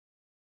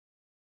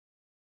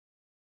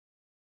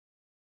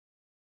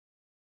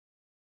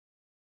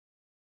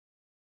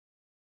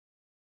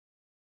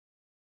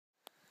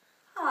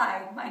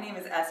Hi, my name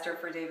is Esther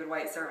for David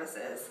White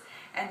Services,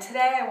 and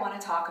today I want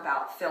to talk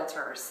about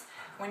filters.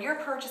 When you're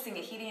purchasing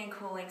a heating and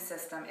cooling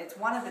system, it's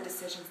one of the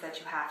decisions that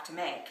you have to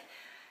make.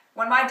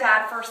 When my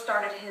dad first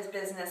started his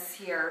business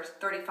here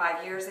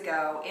 35 years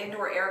ago,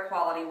 indoor air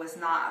quality was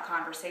not a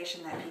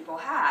conversation that people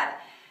had,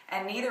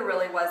 and neither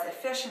really was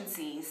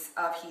efficiencies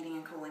of heating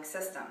and cooling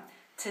system.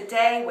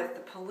 Today, with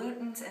the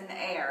pollutants in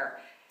the air,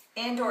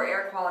 indoor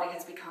air quality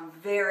has become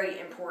very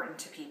important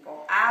to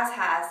people, as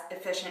has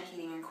efficient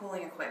heating and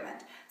cooling equipment.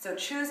 So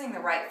choosing the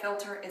right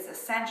filter is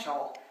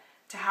essential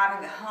to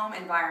having the home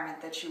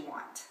environment that you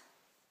want.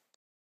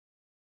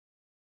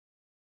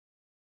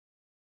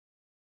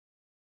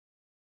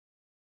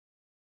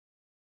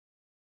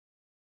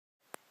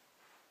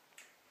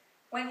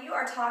 When you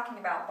are talking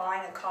about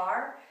buying a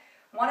car,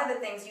 one of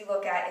the things you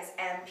look at is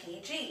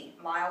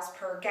MPG, miles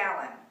per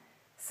gallon.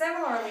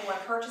 Similarly, when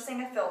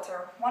purchasing a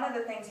filter, one of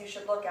the things you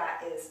should look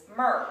at is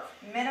MERV,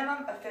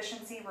 Minimum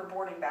Efficiency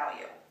Reporting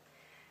Value.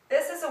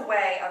 This is a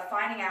way of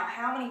finding out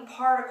how many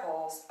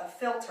particles a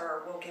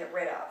filter will get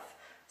rid of.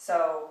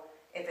 So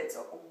if it's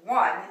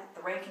 1,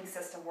 the ranking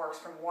system works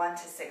from 1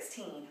 to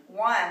 16.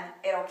 1,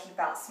 it'll keep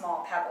out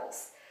small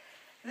pebbles.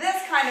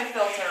 This kind of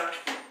filter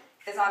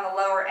is on the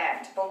lower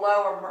end,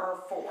 below a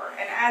MERV 4.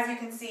 And as you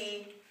can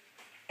see,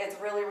 it's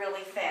really,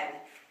 really thin,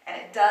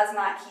 and it does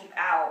not keep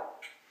out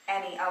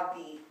any of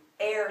the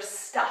air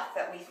stuff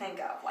that we think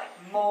of, like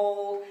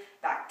mold,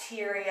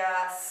 bacteria,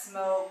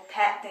 smoke,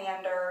 pet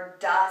dander,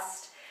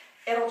 dust.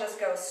 It'll just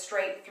go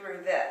straight through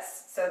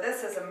this. So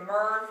this is a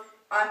MERV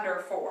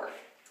under 4.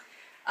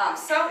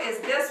 So is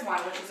this one,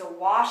 which is a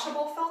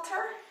washable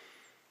filter.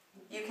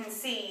 You can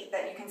see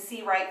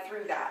right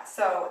through that.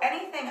 So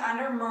anything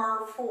under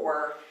MERV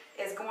 4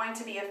 is going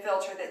to be a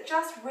filter that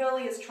just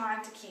really is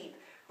trying to keep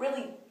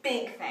really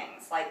big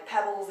things like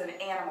pebbles and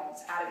animals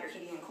out of your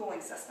heating and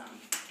cooling system.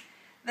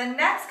 The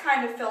next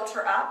kind of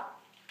filter up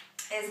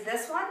is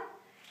this one,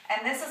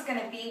 and this is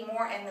going to be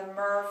more in the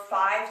MERV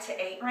 5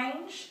 to 8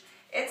 range.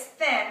 It's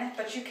thin,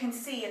 but you can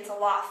see it's a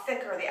lot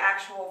thicker. The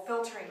actual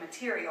filtering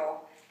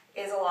material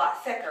is a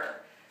lot thicker.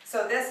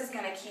 So this is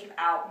going to keep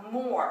out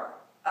more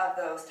of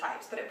those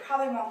types, but it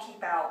probably won't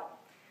keep out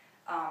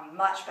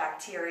much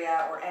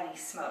bacteria or any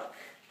smoke.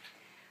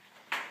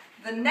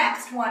 The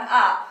next one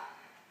up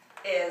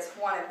is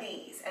one of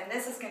these, and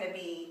this is going to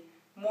be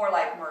more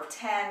like MERV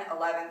 10,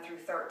 11 through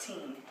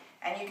 13.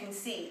 And you can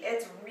see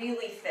it's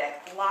really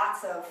thick,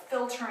 lots of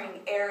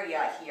filtering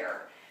area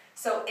here.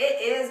 So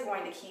it is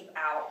going to keep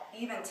out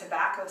even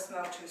tobacco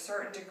smoke to a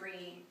certain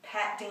degree,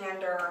 pet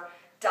dander,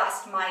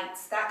 dust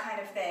mites, that kind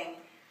of thing.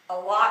 A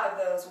lot of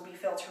those will be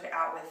filtered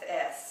out with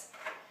this.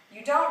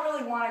 You don't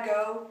really want to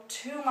go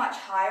too much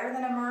higher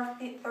than a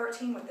MERV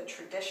 13 with the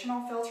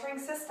traditional filtering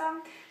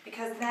system,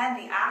 because then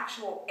the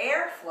actual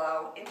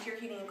airflow into your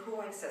heating and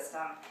cooling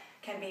system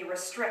can be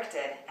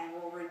restricted and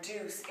will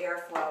reduce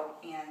airflow,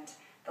 and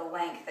the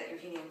length that your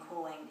heating and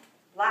cooling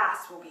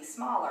lasts will be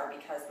smaller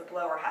because the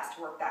blower has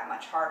to work that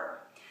much harder.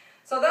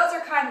 So those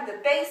are kind of the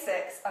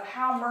basics of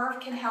how MERV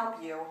can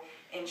help you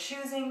in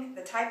choosing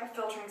the type of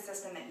filtering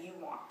system that you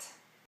want.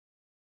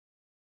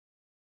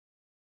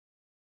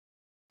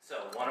 So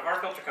one of our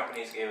filter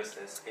companies gave us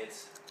this.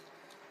 It's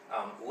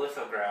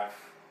lithograph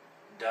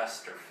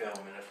dust or film,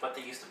 and it's what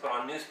they used to put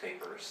on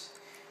newspapers.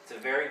 It's a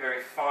very,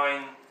 very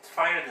fine, it's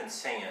finer than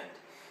sand.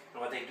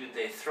 And what they do,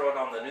 they throw it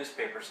on the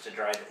newspapers to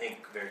dry the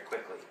ink very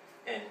quickly,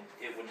 and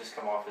it would just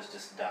come off as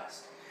just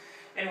dust.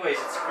 Anyways,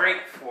 it's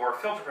great for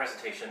filter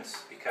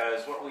presentations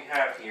because what we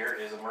have here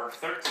is a MERV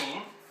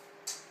 13,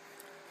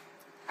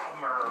 a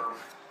MERV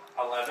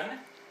 11,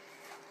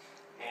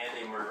 and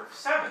a MERV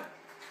 7.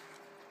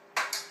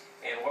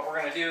 And what we're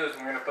going to do is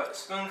we're going to put a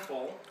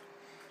spoonful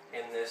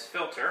in this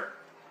filter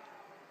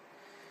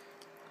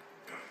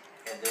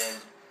and then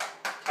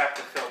tap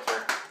the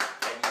filter,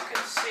 and you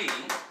can see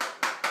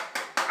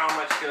how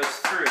much goes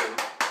through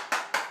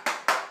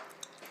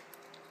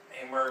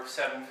a MERV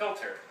 7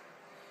 filter.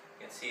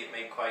 You can see it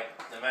made quite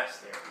the mess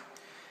there.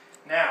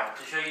 Now,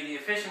 to show you the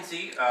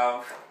efficiency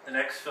of the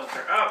next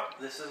filter up,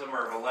 this is a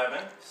MERV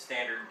 11,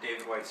 standard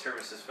David White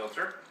Services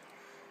filter.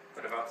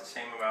 Put about the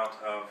same amount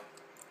of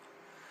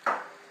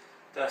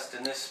dust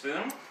in this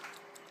spoon,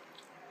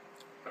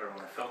 put it on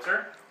the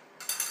filter,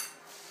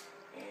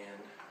 and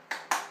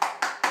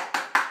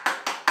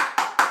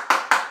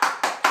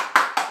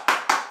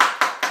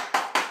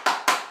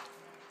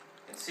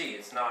you can see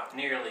it's not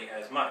nearly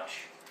as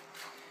much.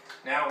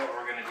 Now what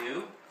we're going to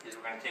do is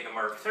we're going to take a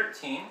MERV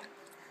 13,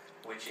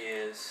 which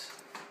is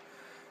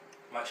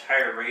much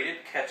higher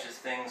rated, catches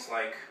things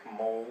like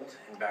mold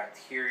and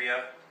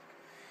bacteria.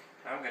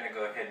 I'm going to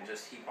go ahead and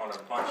just heap on a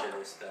bunch of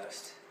this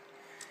dust.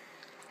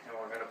 And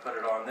we're going to put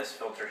it on this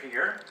filter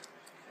here,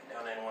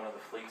 down in one of the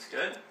fleets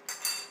good.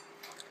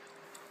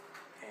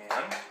 And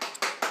I'm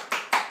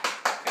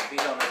going to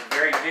beat on this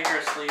very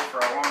vigorously for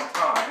a long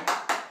time.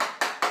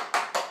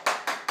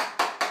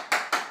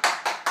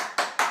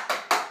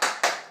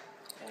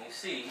 And you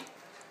see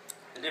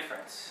the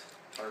difference.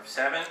 MERV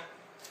 7,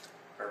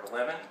 MERV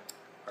 11,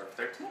 MERV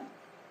 13.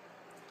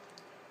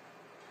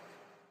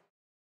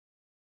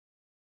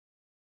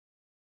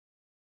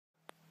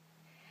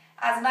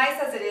 As nice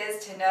as it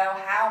is to know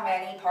how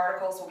many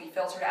particles will be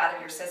filtered out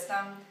of your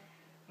system,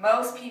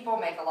 most people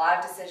make a lot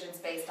of decisions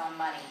based on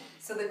money.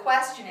 So the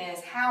question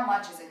is, how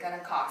much is it going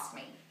to cost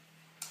me?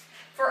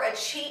 For a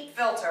cheap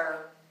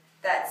filter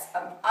that's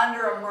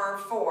under a MERV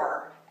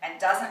 4 and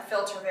doesn't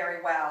filter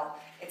very well,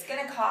 it's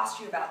going to cost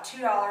you about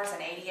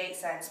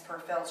 $2.88 per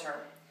filter.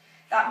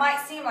 That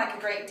might seem like a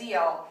great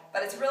deal,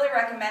 but it's really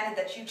recommended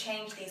that you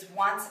change these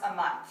once a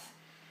month.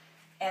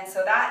 And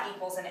so that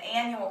equals an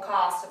annual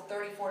cost of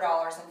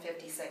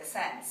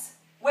 $34.56,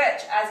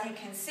 which, as you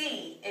can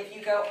see, if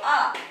you go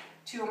up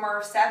to a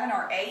MERV 7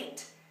 or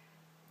 8,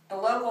 the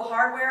local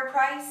hardware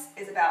price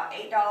is about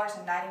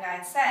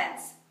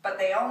 $8.99, but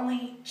they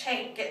only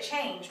get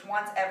changed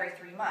once every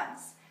 3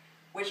 months,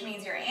 which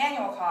means your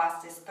annual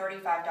cost is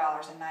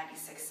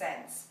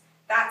 $35.96.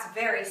 That's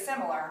very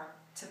similar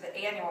to the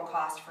annual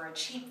cost for a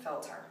cheap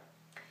filter.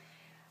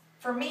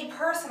 For me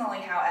personally,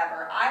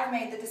 however, I've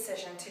made the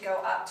decision to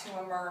go up to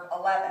a MERV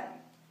 11.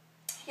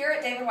 Here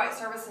at David White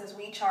Services,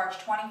 we charge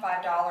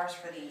 $25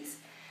 for these,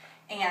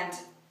 and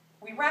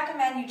we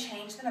recommend you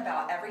change them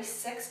about every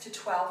 6 to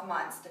 12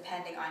 months,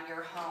 depending on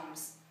your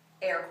home's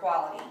air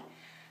quality.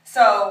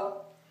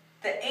 So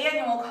the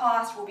annual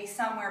cost will be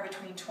somewhere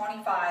between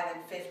 $25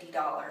 and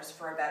 $50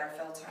 for a better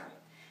filter.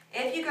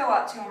 If you go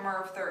up to a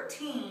MERV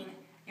 13,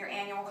 your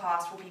annual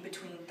cost will be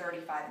between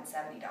 $35 and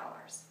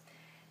 $70.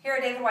 Here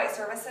at David White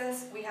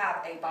Services, we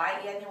have a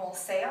biannual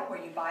sale where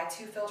you buy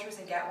 2 filters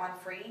and get 1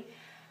 free.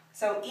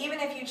 So even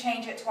if you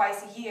change it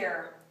twice a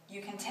year,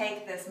 you can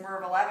take this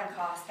MERV 11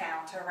 cost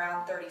down to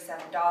around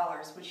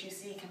 $37, which you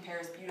see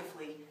compares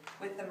beautifully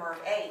with the MERV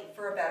 8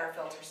 for a better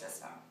filter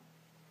system.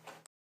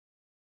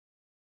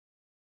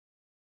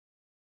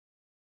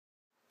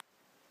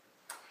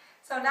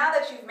 So now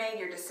that you've made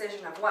your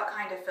decision of what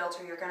kind of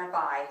filter you're going to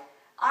buy,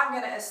 I'm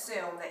going to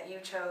assume that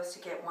you chose to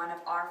get one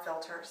of our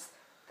filters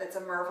that's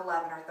a MERV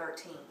 11 or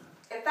 13.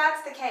 If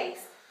that's the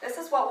case, this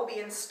is what will be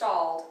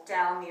installed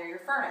down near your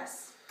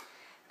furnace.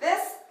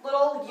 This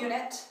little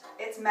unit,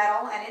 it's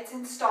metal and it's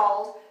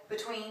installed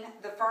between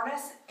the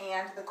furnace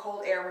and the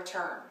cold air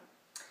return.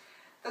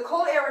 The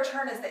cold air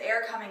return is the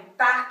air coming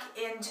back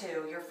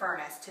into your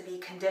furnace to be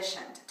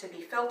conditioned, to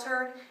be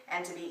filtered,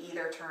 and to be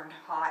either turned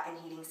hot in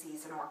heating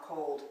season or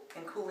cold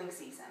in cooling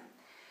season.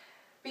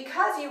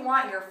 Because you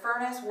want your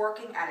furnace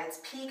working at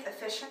its peak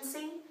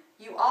efficiency,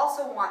 you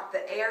also want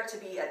the air to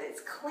be at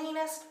its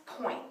cleanest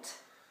point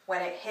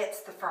when it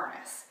hits the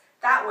furnace.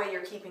 That way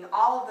you're keeping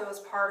all of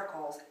those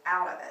particles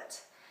out of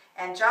it.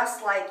 And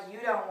just like you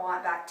don't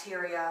want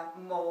bacteria,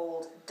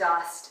 mold,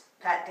 dust,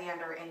 pet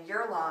dander in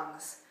your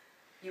lungs,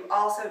 you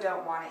also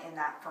don't want it in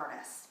that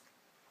furnace.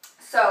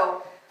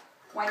 So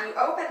when you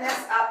open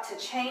this up to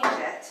change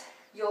it,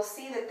 you'll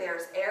see that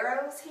there's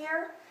arrows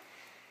here.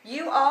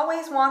 You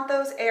always want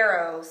those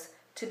arrows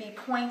to be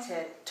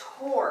pointed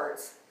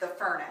towards the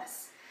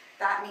furnace.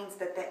 That means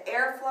that the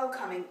airflow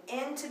coming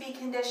in to be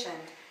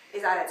conditioned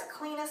is at its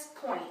cleanest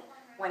point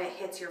when it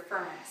hits your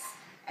furnace.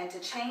 And to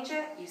change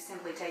it, you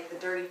simply take the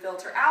dirty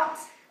filter out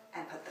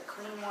and put the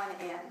clean one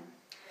in.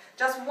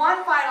 Just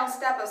one final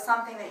step of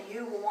something that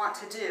you will want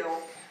to do.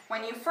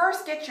 When you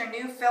first get your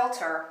new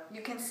filter,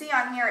 you can see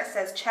on here it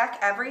says check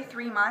every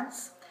 3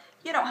 months.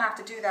 You don't have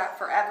to do that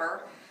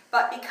forever.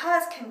 But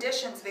because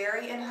conditions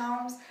vary in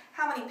homes,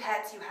 how many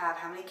pets you have,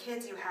 how many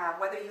kids you have,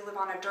 whether you live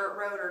on a dirt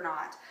road or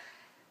not,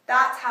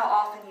 that's how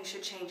often you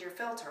should change your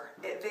filter.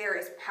 It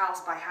varies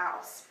house by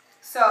house.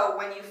 So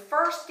when you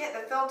first get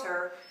the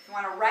filter, you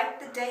want to write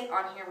the date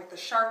on here with a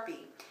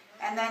Sharpie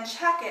and then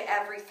check it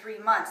every 3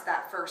 months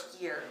that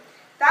first year.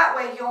 That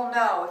way you'll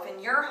know if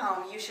in your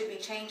home you should be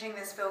changing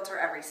this filter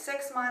every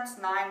 6 months,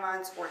 9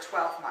 months, or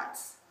 12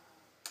 months.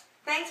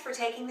 Thanks for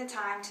taking the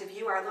time to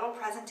view our little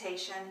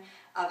presentation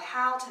of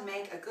how to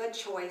make a good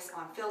choice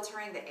on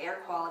filtering the air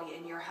quality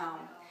in your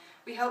home.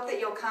 We hope that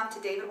you'll come to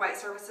David White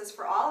Services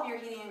for all of your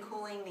heating and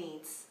cooling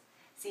needs.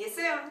 See you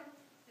soon!